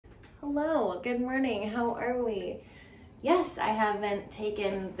Hello, good morning. How are we? Yes, I haven't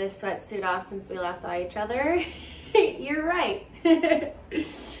taken this sweatsuit off since we last saw each other. You're right.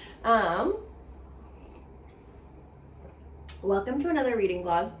 Welcome to another reading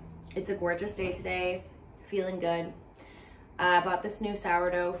vlog. It's a gorgeous day today. Feeling good. I bought this new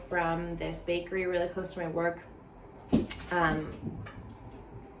sourdough from this bakery really close to my work. Don't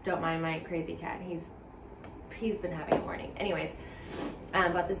mind my crazy cat. He's been having a morning. Anyways,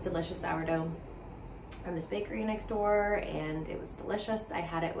 bought this delicious sourdough from this bakery next door, and it was delicious. I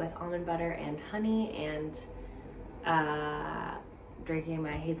had it with almond butter and honey, and drinking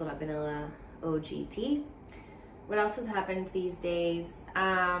my hazelnut vanilla OG tea. What else has happened these days?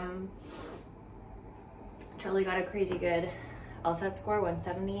 Charlie got a crazy good LSAT score,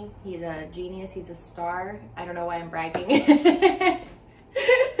 170. He's a genius. He's a star. I don't know why I'm bragging.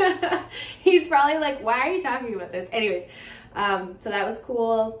 He's probably like, why are you talking about this? Anyways, so that was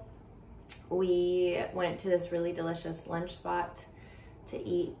cool. We went to this really delicious lunch spot to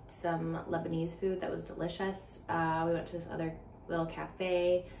eat some Lebanese food that was delicious. We went to this other little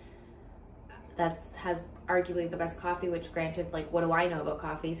cafe that has arguably the best coffee, which granted, like, what do I know about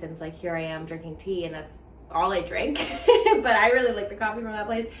coffee, since like here I am drinking tea and that's all I drink. But I really like the coffee from that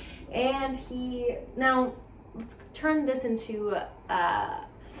place. And now let's turn this into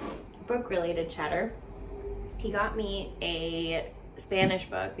book related chatter. He got me a Spanish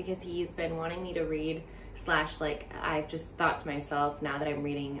book because he's been wanting me to read, like I've just thought to myself, now that I'm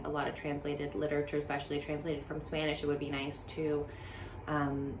reading a lot of translated literature, especially translated from Spanish, it would be nice to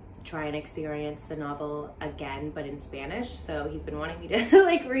try and experience the novel again, but in Spanish. So he's been wanting me to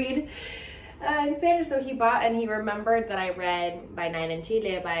like read in Spanish. So he bought, and he remembered that I read By Night in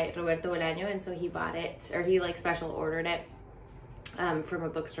Chile by Roberto Bolaño, and so he bought it, or he like special ordered it from a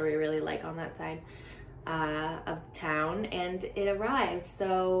bookstore we really like on that side of town, and it arrived.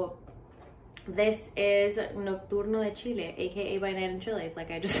 So this is Nocturno de Chile, aka By Night in Chile, like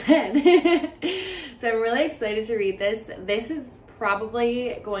I just said. So I'm really excited to read this. This is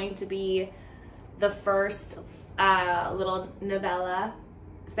probably going to be the first little novella,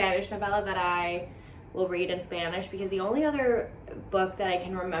 Spanish novella, that I will read in Spanish, because the only other book that I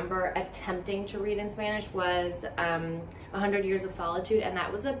can remember attempting to read in Spanish was 100 Years of Solitude, and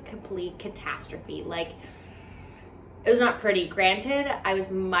that was a complete catastrophe. Like, it was not pretty. Granted, I was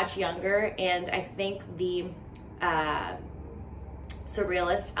much younger, and I think the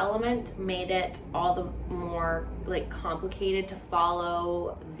surrealist element made it all the more like complicated to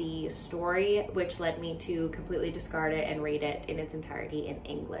follow the story, which led me to completely discard it and read it in its entirety in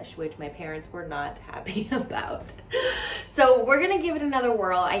English, which my parents were not happy about. So we're gonna give it another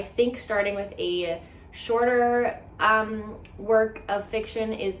whirl. I think starting with a shorter work of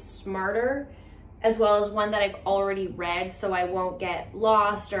fiction is smarter, as well as one that I've already read, so I won't get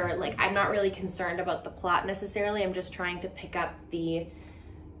lost, or like, I'm not really concerned about the plot necessarily. I'm just trying to pick up the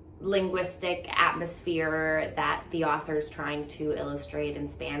linguistic atmosphere that the author's trying to illustrate in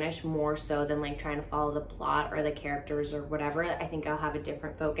Spanish, more so than like trying to follow the plot or the characters or whatever. I think I'll have a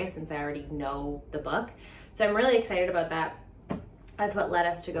different focus since I already know the book. So I'm really excited about that. That's what led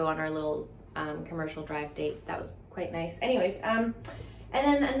us to go on our little commercial drive date. That was quite nice. Anyways, and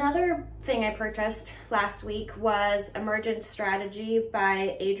then another thing I purchased last week was Emergent Strategy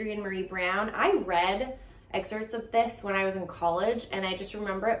by Adrienne Maree Brown. I read excerpts of this when I was in college, and I just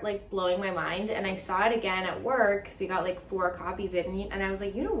remember it like blowing my mind, and I saw it again at work because we got like 4 copies in, and I was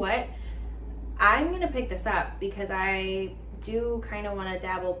like, you know what? I'm gonna pick this up because I do kind of want to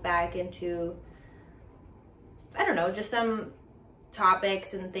dabble back into, I don't know, just some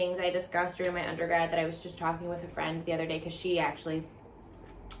topics and things I discussed during my undergrad that I was just talking with a friend the other day, because she actually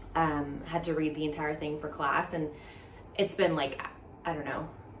had to read the entire thing for class, and it's been like, I don't know,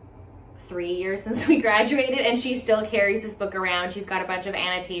 3 years since we graduated, and she still carries this book around. She's got a bunch of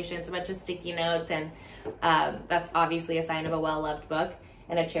annotations, a bunch of sticky notes, and that's obviously a sign of a well-loved book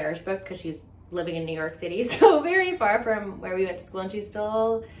and a cherished book, because she's living in New York City, so very far from where we went to school, and she's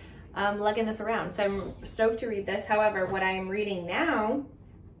still lugging this around. So I'm stoked to read this. However, what I'm reading now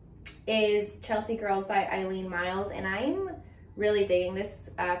is Chelsea Girls by Eileen, Myles, and I'm really digging this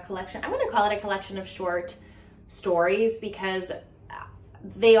collection. I'm going to call it a collection of short stories because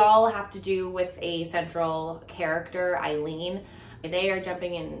they all have to do with a central character, Eileen. They are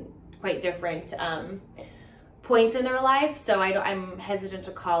jumping in quite different points in their life, so I'm hesitant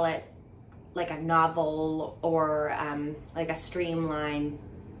to call it like a novel or like a streamlined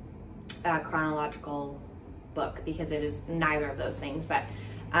chronological book, because it is neither of those things. But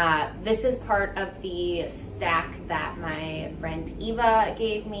this is part of the stack that my friend Eva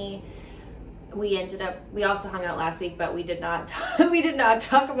gave me we also hung out last week, but we did not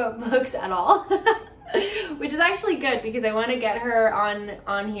talk about books at all. Which is actually good because I want to get her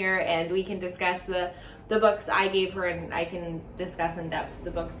on here and we can discuss the books I gave her, and I can discuss in depth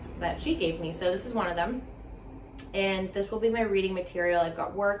the books that she gave me. So this is one of them, and this will be my reading material. I've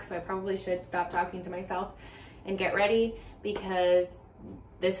got work, so I probably should stop talking to myself and get ready because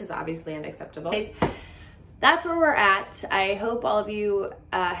this is obviously unacceptable. That's where we're at. I hope all of you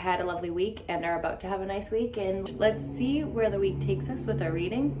had a lovely week and are about to have a nice week, and let's see where the week takes us with our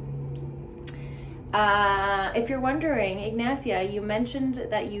reading. If you're wondering, Ignacia, you mentioned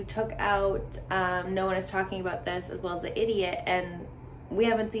that you took out No One Is Talking About This as well as The Idiot, and we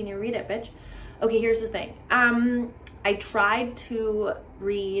haven't seen you read it, bitch. Okay, here's the thing. I tried to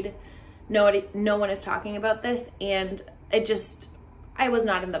read No One Is Talking About This, and I was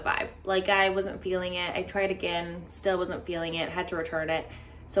not in the vibe. Like, I wasn't feeling it. I tried again, still wasn't feeling it, had to return it.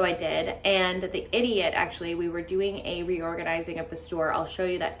 So I did. And The Idiot, actually, we were doing a reorganizing of the store. I'll show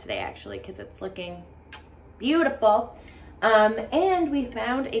you that today, actually, because it's looking beautiful. And we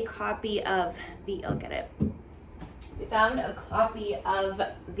found a copy of I'll get it. We found a copy of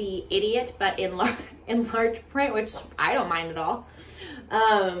The Idiot, but in large print, which I don't mind at all.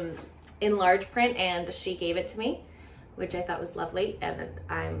 In large print, and she gave it to me, which I thought was lovely. And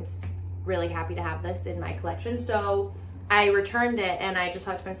I'm really happy to have this in my collection. So I returned it, and I just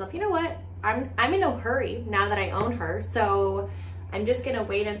thought to myself, you know what? I'm in no hurry now that I own her, so I'm just gonna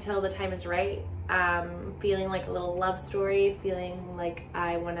wait until the time is right. Feeling like a little love story, feeling like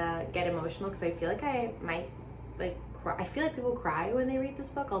I wanna get emotional because I feel like I might cry. I feel like people cry when they read this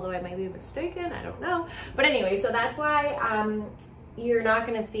book, although I might be mistaken, I don't know. But anyway, so that's why you're not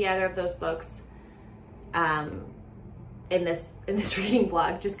gonna see either of those books in this reading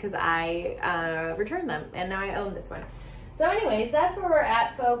vlog, just because I returned them and now I own this one. So anyways, that's where we're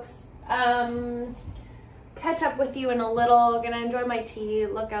at, folks. Catch up with you in a little. Gonna enjoy my tea,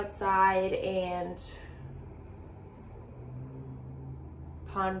 look outside, and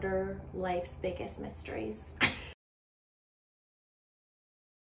ponder life's biggest mysteries.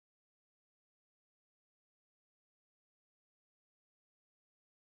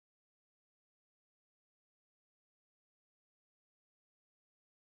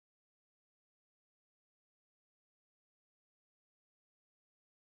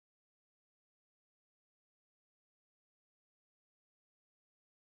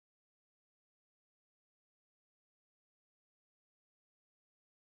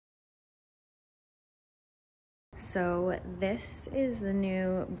 So this is the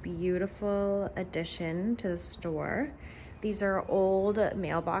new beautiful addition to the store. These are old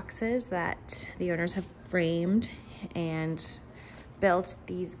mailboxes that the owners have framed and built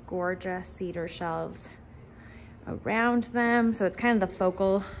these gorgeous cedar shelves around them. So it's kind of the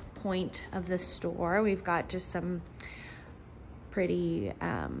focal point of the store. We've got just some pretty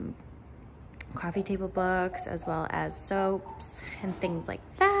coffee table books as well as soaps and things like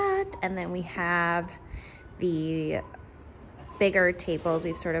that. And then we have the bigger tables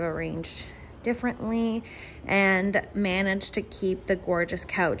we've sort of arranged differently and managed to keep the gorgeous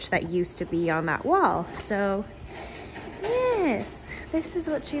couch that used to be on that wall. So yes, this is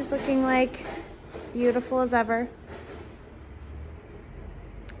what she's looking like, beautiful as ever.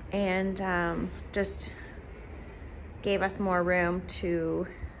 And just gave us more room to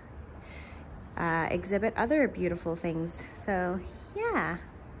exhibit other beautiful things. So yeah,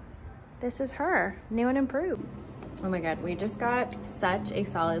 this is her, new and improved. Oh my God, we just got such a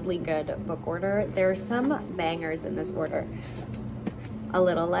solidly good book order. There are some bangers in this order. A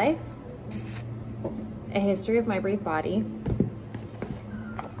Little Life, A History of My Brief Body,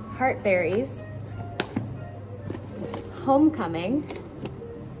 Heartberries, Homecoming,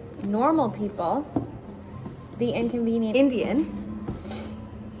 Normal People, The Inconvenient Indian,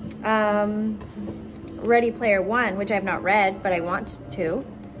 Ready Player One, which I've not read, but I want to.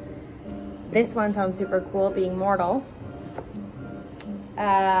 This one sounds super cool, Being Mortal.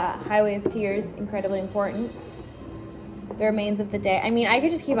 Highway of Tears, incredibly important. The Remains of the Day. I mean, I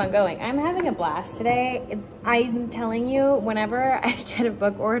could just keep on going. I'm having a blast today. I'm telling you, whenever I get a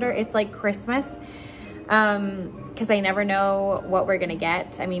book order, it's like Christmas. Because I never know what we're gonna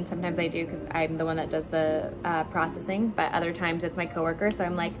get. I mean, sometimes I do because I'm the one that does the processing, but other times it's my coworker. So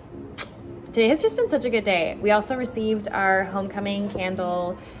I'm like, today has just been such a good day. We also received our Homecoming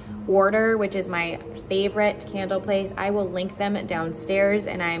candle order, which is my favorite candle place. I will link them downstairs,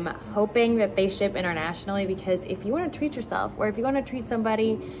 and I'm hoping that they ship internationally, because if you want to treat yourself, or if you want to treat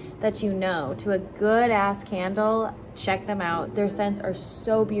somebody that you know to a good ass candle, check them out. Their scents are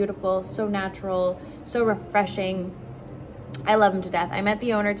so beautiful, so natural, so refreshing. I love them to death. I met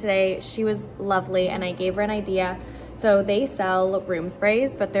the owner today. She was lovely, and I gave her an idea. So they sell room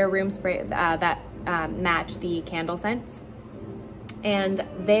sprays, but they're room spray that match the candle scents. And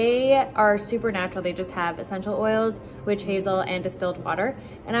they are super natural. They just have essential oils, witch hazel, and distilled water.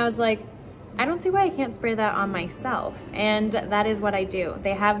 And I was like, I don't see why I can't spray that on myself. And that is what I do.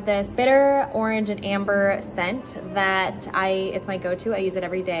 They have this bitter orange and amber scent that it's my go-to. I use it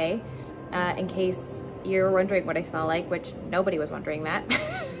every day in case you're wondering what I smell like, which nobody was wondering that.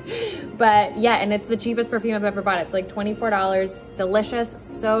 But yeah, and it's the cheapest perfume I've ever bought. It's like $24, delicious,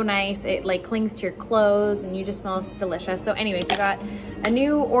 so nice. It like clings to your clothes and you just smell delicious. So anyways, we got a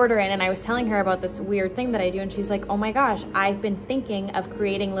new order in, and I was telling her about this weird thing that I do, and she's like, oh my gosh, I've been thinking of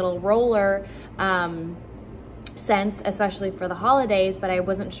creating little roller scents, especially for the holidays, but I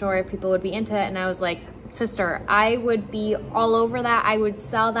wasn't sure if people would be into it. And I was like, sister, I would be all over that. I would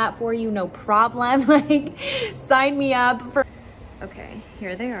sell that for you, no problem. Like, sign me up for. Okay,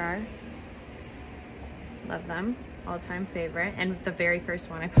 here they are. Love them, all-time favorite, and the very first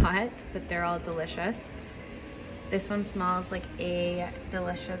one I bought, but they're all delicious. This one smells like a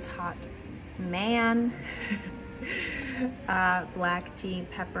delicious hot man. Black tea,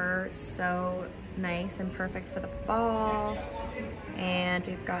 pepper, so nice and perfect for the fall. And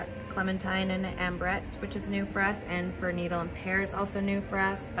we've got clementine and ambrette, which is new for us, and for needle and pear is also new for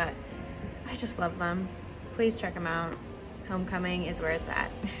us, but I just love them. Please check them out. Homecoming is where it's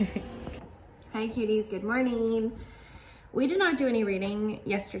at. Hi cuties, good morning. We did not do any reading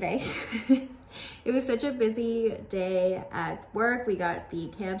yesterday. It was such a busy day at work. We got the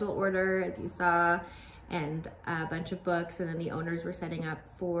candle order, as you saw, and a bunch of books, and then the owners were setting up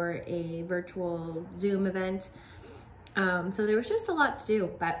for a virtual Zoom event. So there was just a lot to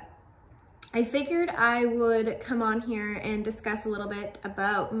do, but I figured I would come on here and discuss a little bit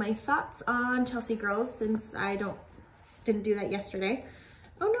about my thoughts on Chelsea Girls, since I didn't do that yesterday.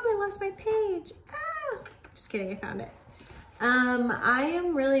 Oh no, I lost my page. Ah, just kidding, I found it. I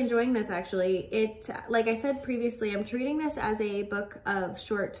am really enjoying this actually. Like I said previously, I'm treating this as a book of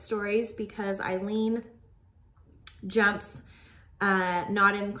short stories because Eileen jumps,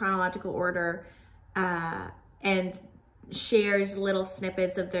 not in chronological order, and shares little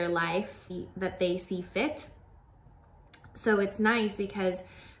snippets of their life that they see fit. So it's nice because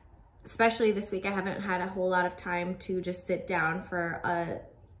especially this week, I haven't had a whole lot of time to just sit down for a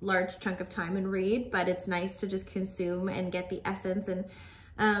large chunk of time and read, but it's nice to just consume and get the essence and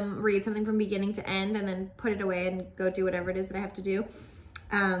read something from beginning to end and then put it away and go do whatever it is that I have to do.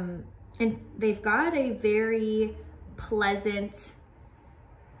 And they've got a very pleasant,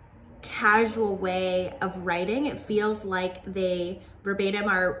 casual way of writing. It feels like they verbatim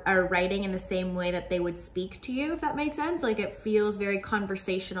are writing in the same way that they would speak to you, if that makes sense. Like, it feels very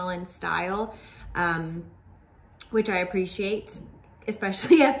conversational in style, which I appreciate,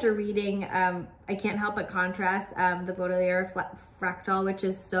 especially after reading, I can't help but contrast the Baudelaire Fractal, which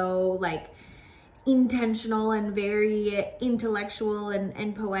is so like intentional and very intellectual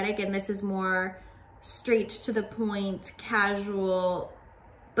and poetic, and this is more straight to the point, casual,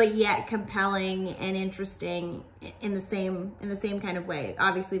 but yet compelling and interesting in the same kind of way.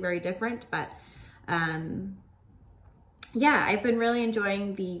 Obviously very different, but yeah, I've been really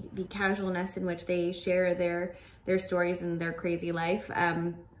enjoying the casualness in which they share their stories and their crazy life.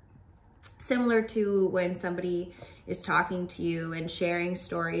 Similar to when somebody is talking to you and sharing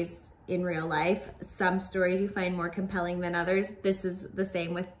stories in real life. Some stories you find more compelling than others. This is the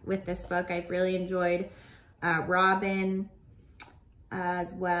same with this book. I've really enjoyed Robin,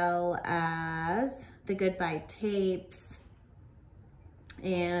 as well as the Goodbye Tapes.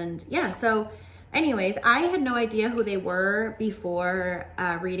 And yeah, so anyways, I had no idea who they were before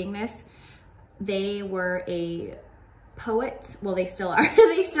reading this. They were a poet. Well, they still are.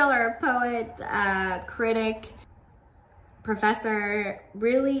 They still are a poet, critic, professor,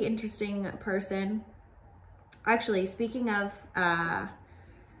 really interesting person. Actually, speaking of,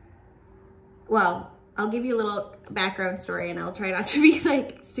 well, I'll give you a little background story and I'll try not to be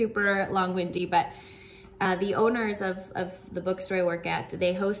like super long-winded, but the owners of the bookstore I work at,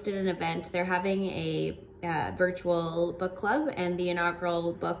 they hosted an event. They're having a virtual book club, and the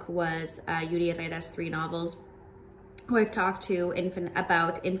inaugural book was Yuri Herrera's 3 novels, who I've talked to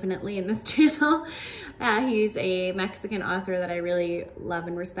about infinitely in this channel. He's a Mexican author that I really love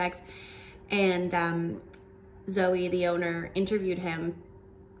and respect. And Zoe, the owner, interviewed him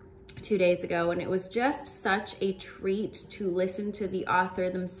 2 days ago, and it was just such a treat to listen to the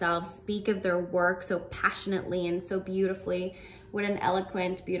author themselves speak of their work so passionately and so beautifully. What an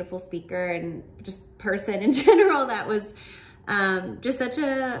eloquent, beautiful speaker and just person in general. That was just such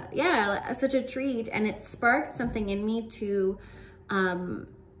a treat. And it sparked something in me to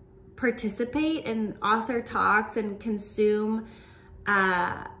participate in author talks and consume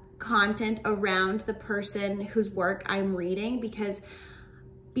content around the person whose work I'm reading, because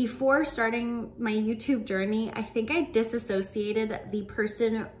before starting my YouTube journey, I think I disassociated the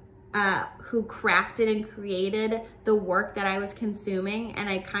person who crafted and created the work that I was consuming, and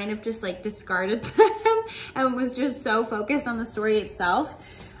I kind of just like discarded them and was just so focused on the story itself.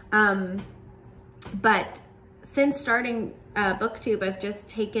 But since starting BookTube, I've just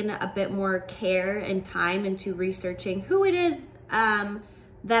taken a bit more care and time into researching who it is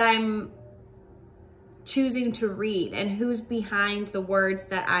that I'm choosing to read and who's behind the words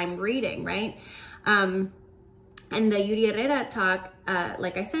that I'm reading, right? And the Yuri Herrera talk,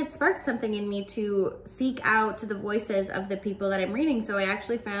 like I said, sparked something in me to seek out the voices of the people that I'm reading. So I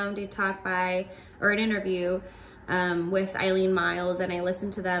actually found a talk or an interview with Eileen, Myles, and I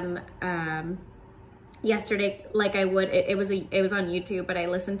listened to them yesterday like I would. It was on YouTube, but I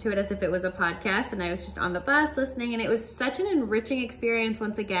listened to it as if it was a podcast, and I was just on the bus listening, and it was such an enriching experience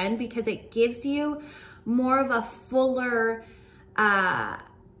once again, because it gives you more of a fuller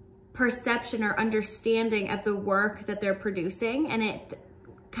perception or understanding of the work that they're producing, and it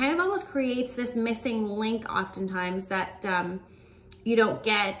kind of almost creates this missing link oftentimes that you don't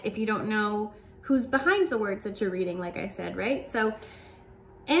get if you don't know who's behind the words that you're reading, like I said, right? So,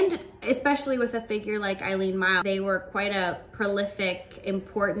 and especially with a figure like Eileen Myles, they were quite a prolific,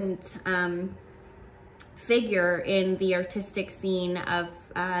 important figure in the artistic scene of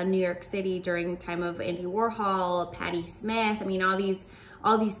New York City during the time of Andy Warhol, Patti Smith. I mean, all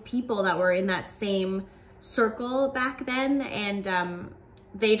these people that were in that same circle back then, and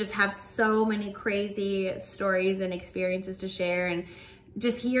they just have so many crazy stories and experiences to share, and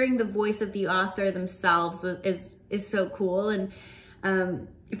just hearing the voice of the author themselves is so cool. And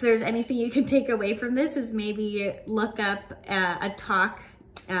if there's anything you can take away from this, is maybe look up a talk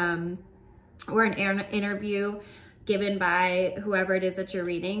or an interview given by whoever it is that you're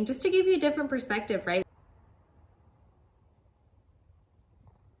reading, just to give you a different perspective, right?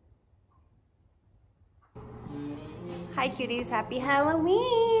 Hi cuties, happy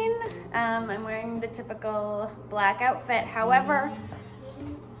Halloween! I'm wearing the typical black outfit. However,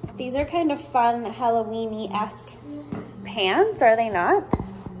 these are kind of fun Halloween-y-esque pants, are they not?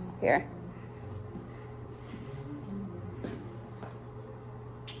 Here.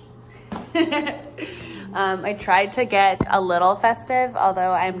 I tried to get a little festive,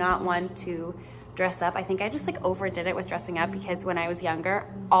 although I'm not one to dress up. I think I just like overdid it with dressing up, because when I was younger,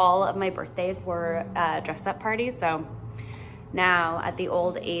 all of my birthdays were dress up parties. So now at the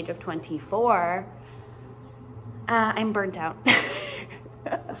old age of 24, I'm burnt out.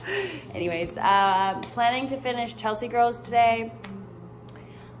 Anyways, planning to finish Chelsea Girls today.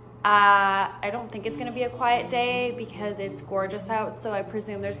 I don't think it's gonna be a quiet day because it's gorgeous out, so I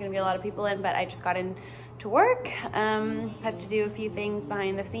presume there's gonna be a lot of people in, but I just got in to work. Have to do a few things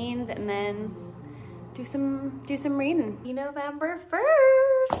behind the scenes and then do some reading. November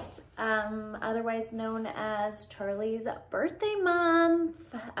 1st, otherwise known as Charlie's birthday month.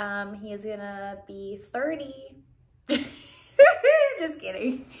 He is gonna be 30. Just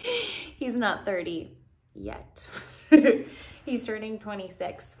kidding. He's not 30 yet. He's turning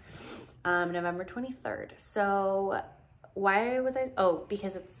 26, November 23rd. So why was oh,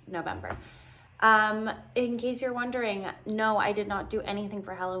 because it's November. In case you're wondering, no, I did not do anything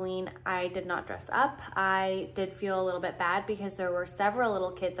for Halloween. I did not dress up. I did feel a little bit bad because there were several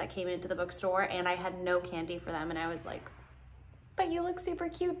little kids that came into the bookstore and I had no candy for them. And I was like, but you look super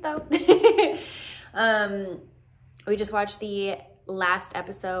cute though. We just watched the last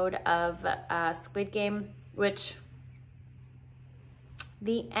episode of Squid Game, which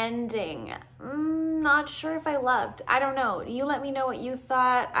the ending, not sure if I loved. I don't know. You let me know what you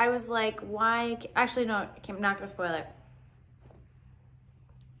thought. I was like, why? Actually, no, I'm not gonna spoil it.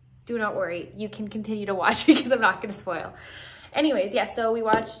 Do not worry. You can continue to watch because I'm not gonna spoil. Anyways, yeah, so we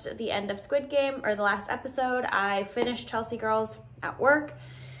watched the end of Squid Game, or the last episode. I finished Chelsea Girls at work,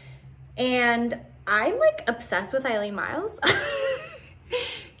 and I'm like obsessed with Eileen Myles.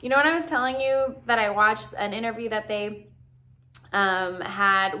 You know, when I was telling you that I watched an interview that they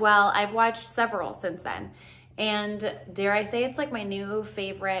had, well, I've watched several since then, and dare I say it's like my new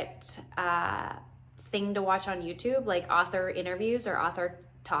favorite thing to watch on YouTube, like author interviews or author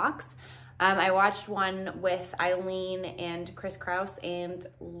talks. I watched one with Eileen and Chris Kraus and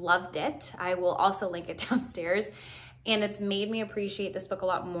loved it. I will also link it downstairs. And it's made me appreciate this book a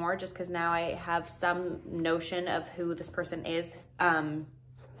lot more, just because now I have some notion of who this person is,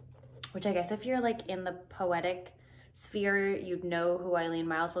 which I guess if you're like in the poetic sphere, you'd know who Eileen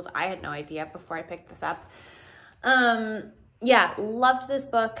Myles was. I had no idea before I picked this up. Yeah, loved this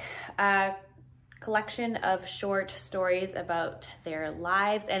book. Collection of short stories about their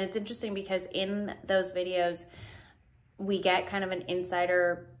lives. And it's interesting because in those videos, we get kind of an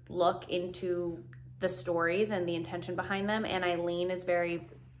insider look into the stories and the intention behind them. And Eileen is very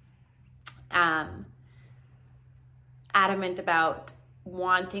adamant about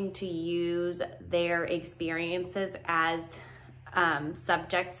wanting to use their experiences as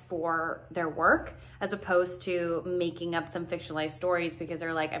subjects for their work, as opposed to making up some fictionalized stories, because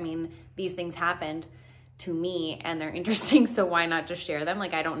they're like, I mean, these things happened to me and they're interesting, so why not just share them?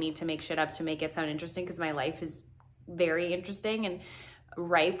 Like, I don't need to make shit up to make it sound interesting, because my life is very interesting and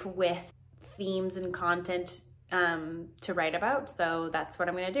ripe with themes and content to write about. So that's what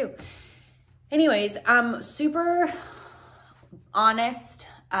I'm gonna do. Anyways, super honest,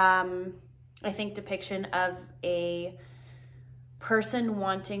 I think, depiction of a person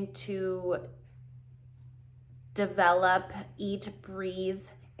wanting to develop, eat, breathe,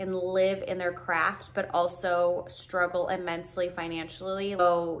 and live in their craft, but also struggle immensely financially.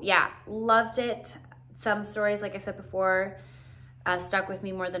 So yeah, loved it. Some stories, like I said before, stuck with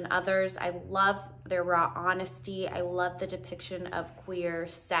me more than others. I love their raw honesty. I love the depiction of queer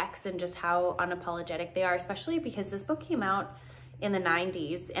sex and just how unapologetic they are, especially because this book came out in the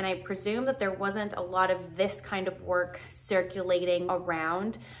 90s, and I presume that there wasn't a lot of this kind of work circulating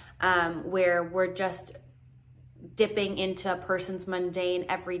around, where we're just dipping into a person's mundane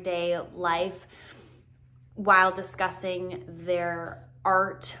everyday life while discussing their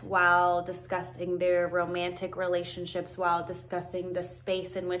art, while discussing their romantic relationships, while discussing the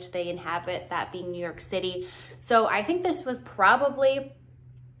space in which they inhabit, that being New York City. So I think this was probably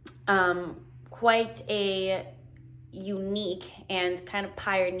quite a unique and kind of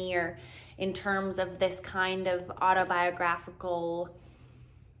pioneer in terms of this kind of autobiographical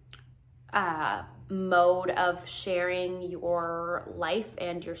mode of sharing your life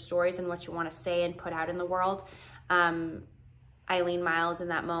and your stories and what you want to say and put out in the world. Eileen Myles in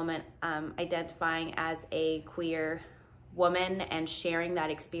that moment, identifying as a queer woman and sharing that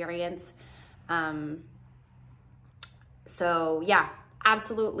experience. So yeah,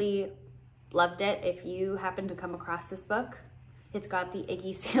 absolutely loved it. If you happen to come across this book, it's got the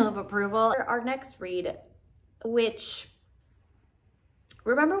Iggy seal of approval. Our next read, which,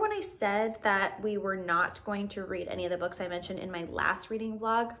 remember when I said that we were not going to read any of the books I mentioned in my last reading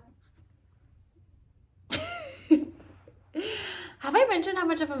vlog? Have I mentioned how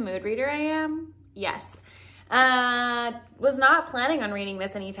much of a mood reader I am? Yes. Was not planning on reading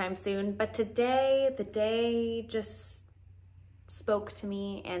this anytime soon, but today, the day just spoke to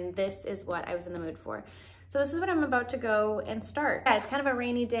me, and this is what I was in the mood for. So this is what I'm about to go and start. Yeah, it's kind of a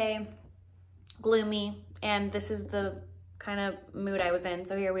rainy day, gloomy, and this is the kind of mood I was in,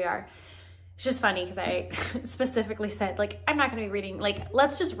 so here we are. It's just funny because I specifically said, like, I'm not gonna be reading, like,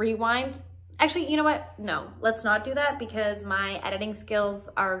 let's just rewind. Actually, you know what? No, let's not do that because my editing skills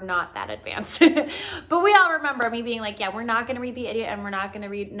are not that advanced. But we all remember me being like, yeah, we're not gonna read The Idiot and we're not gonna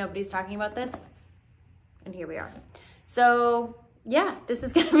read Nobody's Talking About This. And here we are. So yeah, this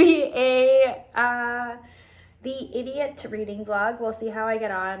is gonna be a The Idiot reading vlog. We'll see how I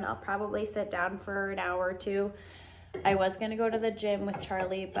get on. I'll probably sit down for an hour or two. I was gonna go to the gym with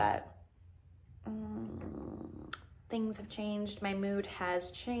Charlie, but things have changed. My mood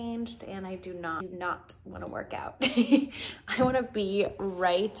has changed, and I do not want to work out. I want to be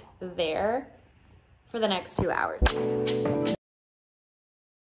right there for the next 2 hours.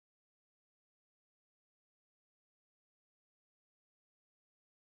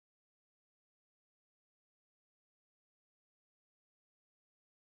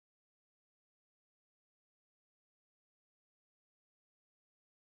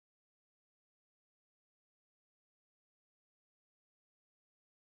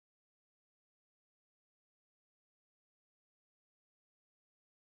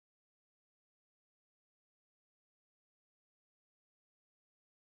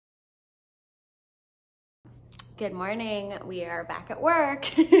 Good morning. We are back at work.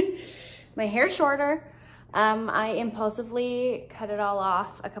 My hair's shorter. I impulsively cut it all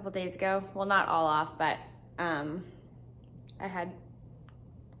off a couple days ago. Well, not all off, but I had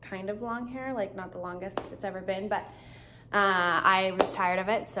kind of long hair, like not the longest it's ever been, but I was tired of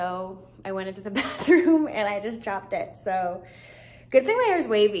it, so I went into the bathroom and I just chopped it. So good thing my hair's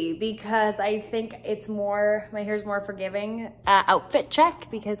wavy, because I think it's more, my hair's more forgiving. Outfit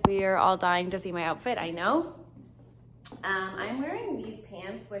check, because we are all dying to see my outfit, I know. I'm wearing these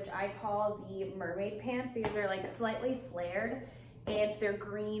pants, which I call the mermaid pants, because they're like slightly flared and they're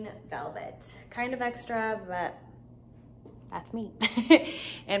green velvet. Kind of extra, but that's me.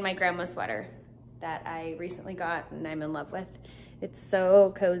 And my grandma sweater that I recently got and I'm in love with. It's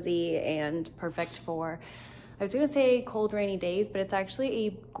so cozy and perfect for, I was gonna say cold, rainy days, but it's actually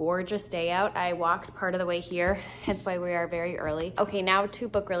a gorgeous day out. I walked part of the way here, hence why we are very early. Okay, now to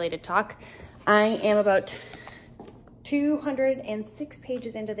book related talk. I am about 206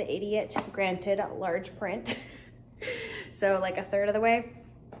 pages into The Idiot, granted large print. So like a third of the way.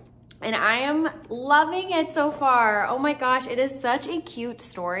 And I am loving it so far. Oh my gosh, it is such a cute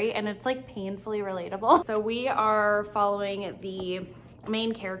story and it's like painfully relatable. So we are following the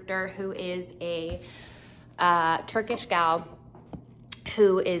main character who is a Turkish gal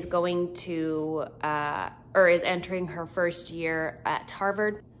who is going to, or is entering her first year at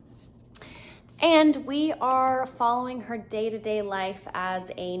Harvard. And we are following her day-to-day life as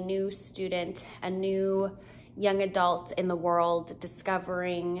a new student, a new young adult in the world,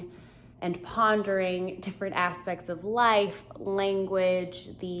 discovering and pondering different aspects of life, language,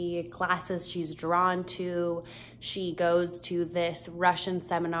 the classes she's drawn to. She goes to this Russian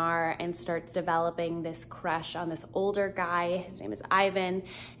seminar and starts developing this crush on this older guy. His name is Ivan,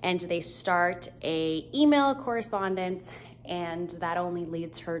 and they start a email correspondence, and that only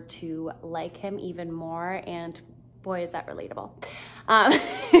leads her to like him even more, and boy, is that relatable.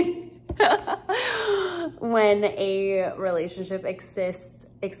 When a relationship exists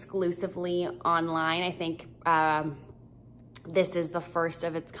exclusively online, I think this is the first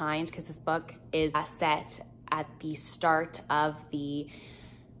of its kind, because this book is set at the start of the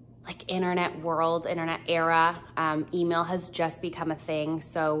like internet world, internet era. Email has just become a thing,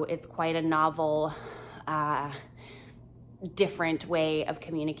 so it's quite a novel, different way of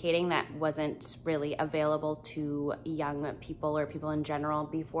communicating that wasn't really available to young people or people in general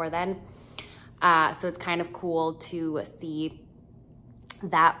before then. So it's kind of cool to see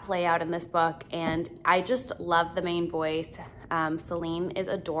that play out in this book, and I just love the main voice. Celine is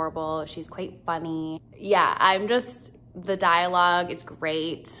adorable. She's quite funny. Yeah, the dialogue is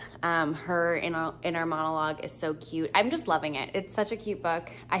great. Her inner monologue is so cute. I'm just loving it. It's such a cute book.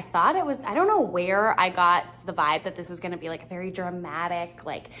 I thought it was, I don't know where I got the vibe that this was gonna be like a very dramatic,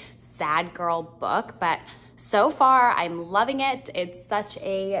 like sad girl book, but so far I'm loving it. It's such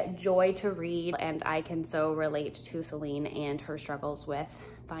a joy to read, and I can so relate to Celine and her struggles with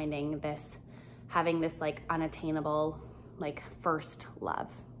finding this, having this like unattainable, like first love,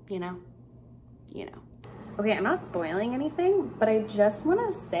 you know? Okay, I'm not spoiling anything, but I just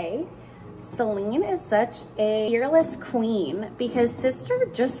wanna say Celine is such a fearless queen, because sister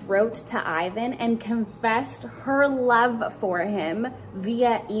just wrote to Ivan and confessed her love for him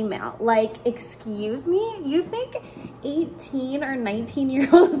via email. Like, excuse me? You think 18 or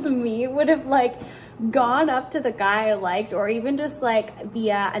 19-year-old me would have like gone up to the guy I liked, or even just like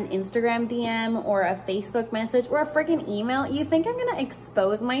via an Instagram DM or a Facebook message or a freaking email? You think I'm gonna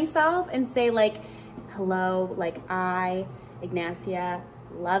expose myself and say like, hello, like I, Ignacia,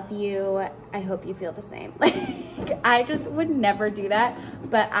 love you, I hope you feel the same. Like, I just would never do that,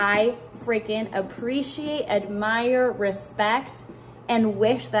 but I freaking appreciate, admire, respect, and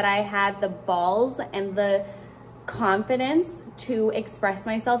wish that I had the balls and the confidence to express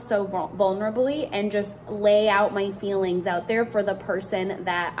myself so vulnerably and just lay out my feelings out there for the person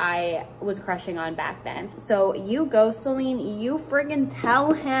that I was crushing on back then. So you go, Celine, you friggin'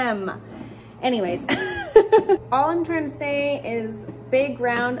 tell him. Anyways, all I'm trying to say is big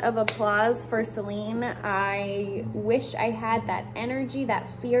round of applause for Celine. I wish I had that energy, that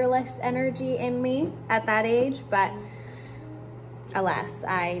fearless energy in me at that age, but alas,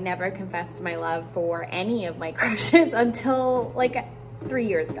 I never confessed my love for any of my crushes until like 3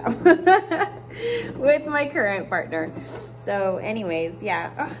 years ago with my current partner. So anyways, yeah,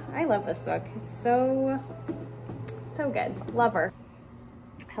 oh, I love this book. It's so good. Love her.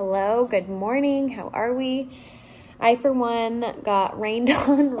 Hello, good morning. How are we? I, for one, got rained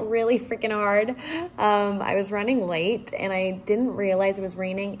on really freaking hard. I was running late and I didn't realize it was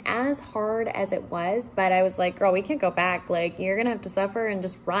raining as hard as it was, but I was like, girl, we can't go back. Like, you're gonna have to suffer and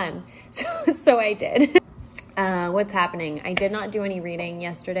just run. So I did. What's happening? I did not do any reading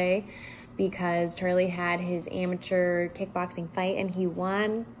yesterday because Charlie had his amateur kickboxing fight and he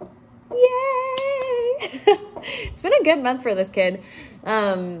won. Yay! It's been a good month for this kid.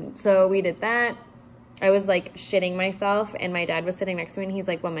 So we did that. I was like shitting myself and my dad was sitting next to me and he's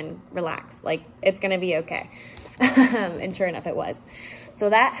like, woman, relax. Like, it's gonna be okay. And sure enough, it was. So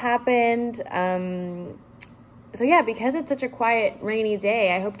that happened. So yeah, because it's such a quiet, rainy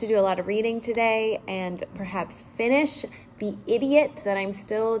day, I hope to do a lot of reading today and perhaps finish The Idiot that I'm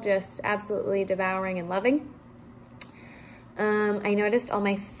still just absolutely devouring and loving. I noticed all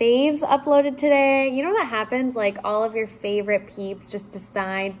my faves uploaded today. You know that happens? Like all of your favorite peeps just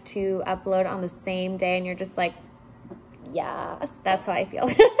decide to upload on the same day and you're just like, yes, that's how I feel.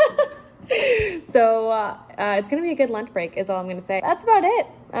 So it's gonna be a good lunch break is all I'm gonna say. That's about it.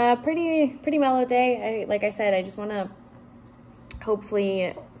 Pretty mellow day. Like I said, I just wanna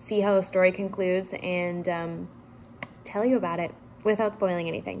hopefully see how the story concludes and tell you about it without spoiling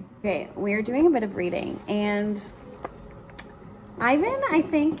anything. Okay, we're doing a bit of reading, and Ivan, I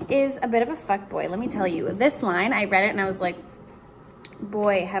think, is a bit of a fuckboy. Let me tell you, this line, I read it and I was like,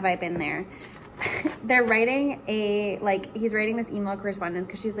 boy, have I been there. They're writing he's writing this email correspondence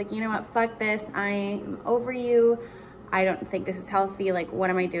because she's like, you know what, fuck this, I'm over you. I don't think this is healthy. Like, what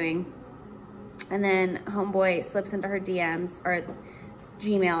am I doing? And then homeboy slips into her DMs or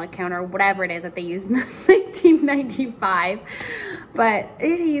Gmail account or whatever it is that they used in 1995. But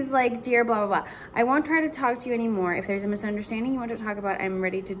he's like, dear blah, blah, blah. I won't try to talk to you anymore. If there's a misunderstanding you want to talk about, I'm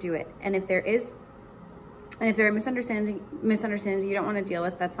ready to do it. And if there are misunderstandings you don't want to deal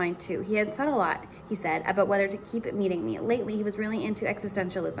with, that's fine too. He had thought a lot, he said, about whether to keep meeting me. Lately, he was really into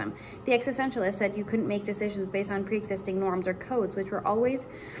existentialism. The existentialist said you couldn't make decisions based on pre-existing norms or codes, which were always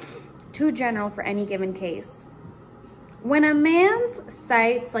too general for any given case. When a man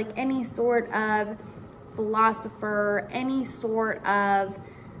cites like any sort of philosopher, any sort of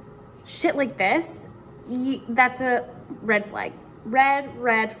shit like this, that's a red flag.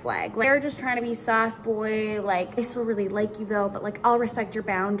 Red flag. Like, they're just trying to be soft boy, like, I still really like you though, but like, I'll respect your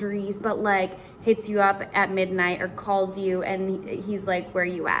boundaries, but like, hits you up at midnight or calls you and he's like, where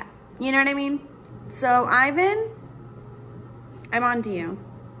you at? You know what I mean? So Ivan, I'm on to you.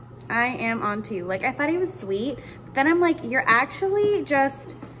 I am on to you. Like, I thought he was sweet, but then I'm like, you're actually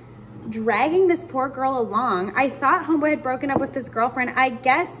just dragging this poor girl along. I thought homeboy had broken up with his girlfriend. I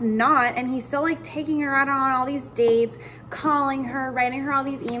guess not. And he's still like taking her out on all these dates, calling her, writing her all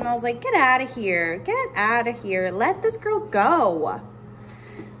these emails. Like, get out of here. Get out of here. Let this girl go.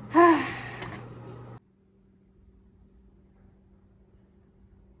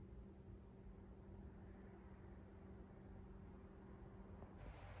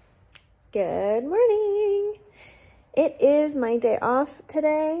 Good morning. It is my day off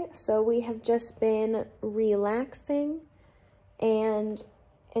today, so we have just been relaxing and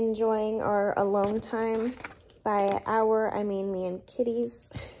enjoying our alone time. By our, I mean me and kitties.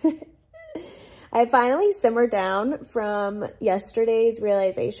 I finally simmered down from yesterday's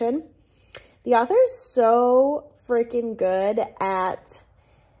realization. The author is so freaking good at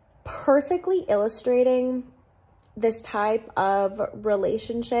perfectly illustrating this type of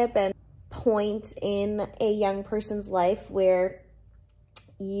relationship and point in a young person's life where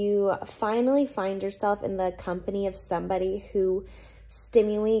you finally find yourself in the company of somebody who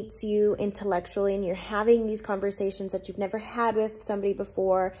stimulates you intellectually, and you're having these conversations that you've never had with somebody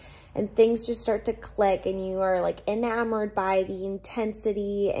before, and things just start to click, and you are like enamored by the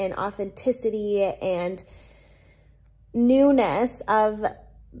intensity and authenticity and newness of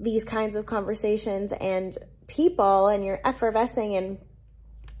these kinds of conversations and people, and you're effervescing in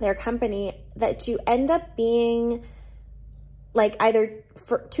their company, that you end up being like either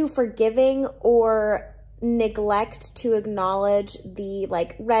too forgiving or neglect to acknowledge the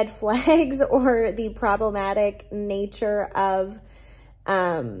like red flags or the problematic nature of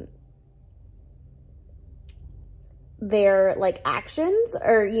their like actions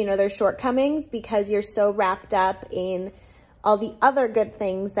or, you know, their shortcomings, because you're so wrapped up in all the other good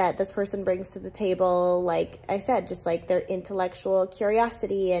things that this person brings to the table. Like I said, just like their intellectual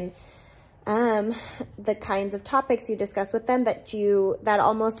curiosity and the kinds of topics you discuss with them that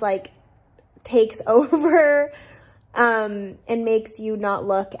almost like takes over and makes you not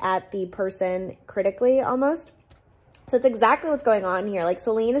look at the person critically almost. So it's exactly what's going on here. Like,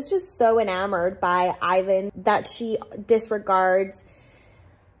 Celine is just so enamored by Ivan that she disregards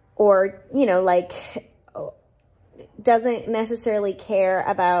or, you know, like doesn't necessarily care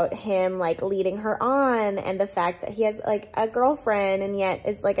about him like leading her on, and the fact that he has like a girlfriend, and yet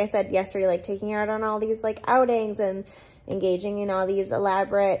is, like I said yesterday, like taking her out on all these like outings and engaging in all these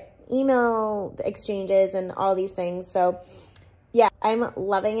elaborate email exchanges and all these things. So yeah, I'm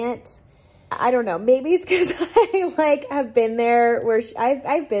loving it. I don't know, maybe it's because I like have been there where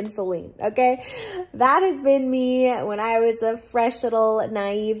I've been Celine, okay? That has been me when I was a fresh little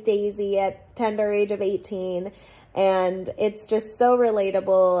naive daisy at tender age of 18. And it's just so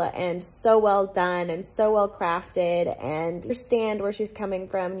relatable and so well done and so well crafted, and you understand where she's coming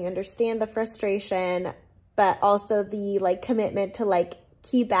from, you understand the frustration, but also the like commitment to like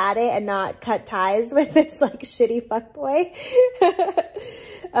keep at it and not cut ties with this like shitty fuckboy.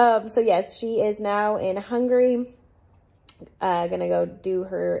 So yes, she is now in Hungary gonna go do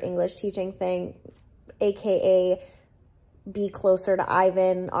her English teaching thing, aka be closer to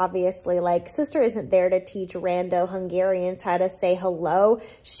Ivan. Obviously, like, sister isn't there to teach rando Hungarians how to say hello.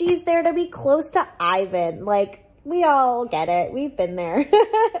 She's there to be close to Ivan. Like, we all get it. We've been there.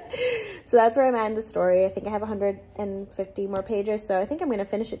 So that's where I'm at in the story. I think I have 150 more pages, so I think I'm gonna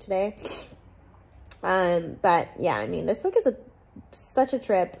finish it today. But yeah, I mean, this book is such a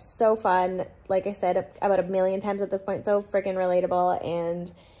trip, so fun. Like I said about 1,000,000 times at this point, so freaking relatable.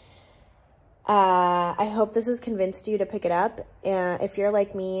 And I hope this has convinced you to pick it up. If you're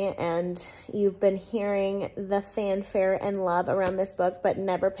like me and you've been hearing the fanfare and love around this book but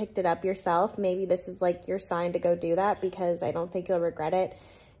never picked it up yourself, maybe this is like your sign to go do that, because I don't think you'll regret it.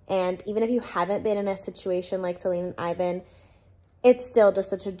 And even if you haven't been in a situation like Celine and Ivan, it's still just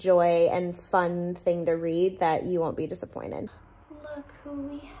such a joy and fun thing to read that you won't be disappointed. Look who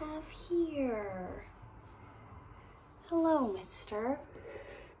we have here. Hello, mister.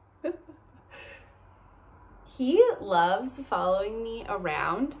 He loves following me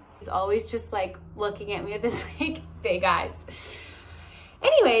around. He's always just like looking at me with his like big eyes.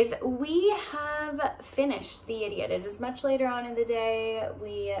 Anyways, we have finished The Idiot. It is much later on in the day.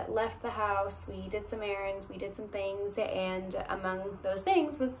 We left the house, we did some errands, we did some things, and among those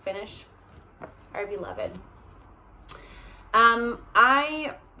things was finish our beloved.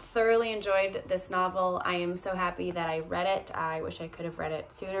 I thoroughly enjoyed this novel. I am so happy that I read it. I wish I could have read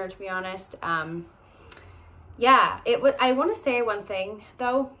it sooner, to be honest. Yeah, I want to say one thing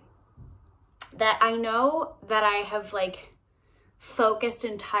though, that I know that I have like focused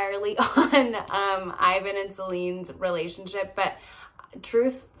entirely on Ivan and Celine's relationship, but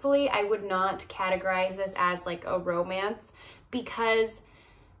truthfully, I would not categorize this as like a romance, because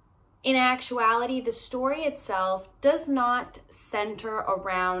in actuality, the story itself does not center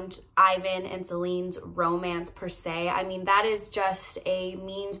around Ivan and Celine's romance per se. I mean, that is just a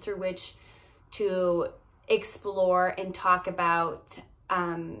means through which to explore and talk about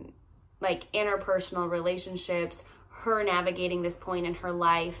like interpersonal relationships, her navigating this point in her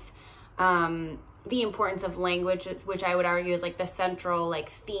life, the importance of language, which I would argue is like the central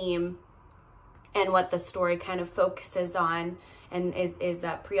like theme and what the story kind of focuses on and is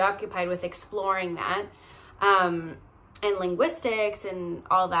preoccupied with exploring that, and linguistics and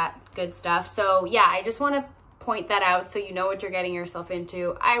all that good stuff. So yeah, I just want to point that out so you know what you're getting yourself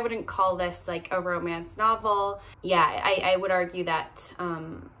into. I wouldn't call this like a romance novel. Yeah, I would argue that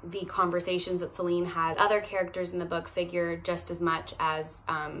the conversations that Celine has, other characters in the book figure just as much as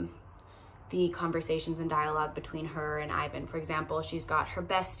the conversations and dialogue between her and Ivan. For example, she's got her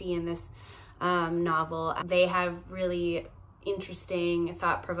bestie in this novel. They have really interesting,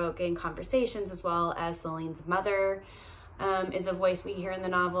 thought-provoking conversations, as well as Celine's mother is a voice we hear in the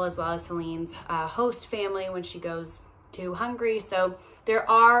novel, as well as Celine's host family when she goes to Hungary. So there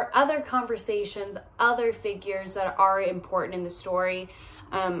are other conversations, other figures that are important in the story.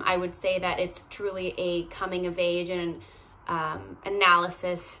 I would say that it's truly a coming of age and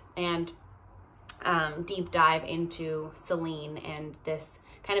analysis and deep dive into Celine, and this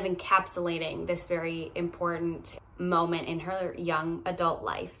kind of encapsulating this very important moment in her young adult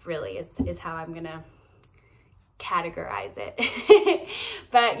life, really is how I'm gonna categorize it.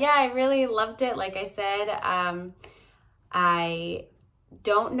 But yeah, I really loved it. Like I said, I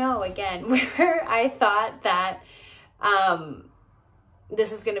don't know again where I thought that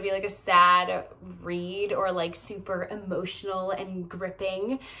this was gonna be like a sad read or like super emotional and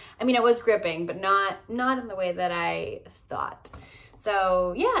gripping. I mean, it was gripping, but not in the way that I thought.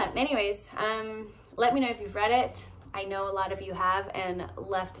 So yeah, anyways, let me know if you've read it. I know a lot of you have and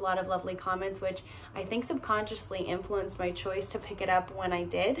left a lot of lovely comments, which I think subconsciously influenced my choice to pick it up when I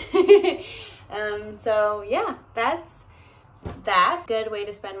did. So yeah, that's that. Good way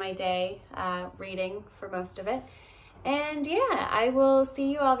to spend my day reading for most of it. And yeah, I will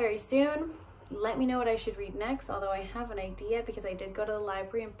see you all very soon. Let me know what I should read next, although I have an idea because I did go to the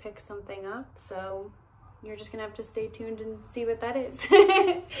library and pick something up. So you're just gonna have to stay tuned and see what that is.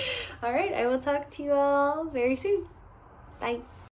 All right, I will talk to you all very soon. Bye.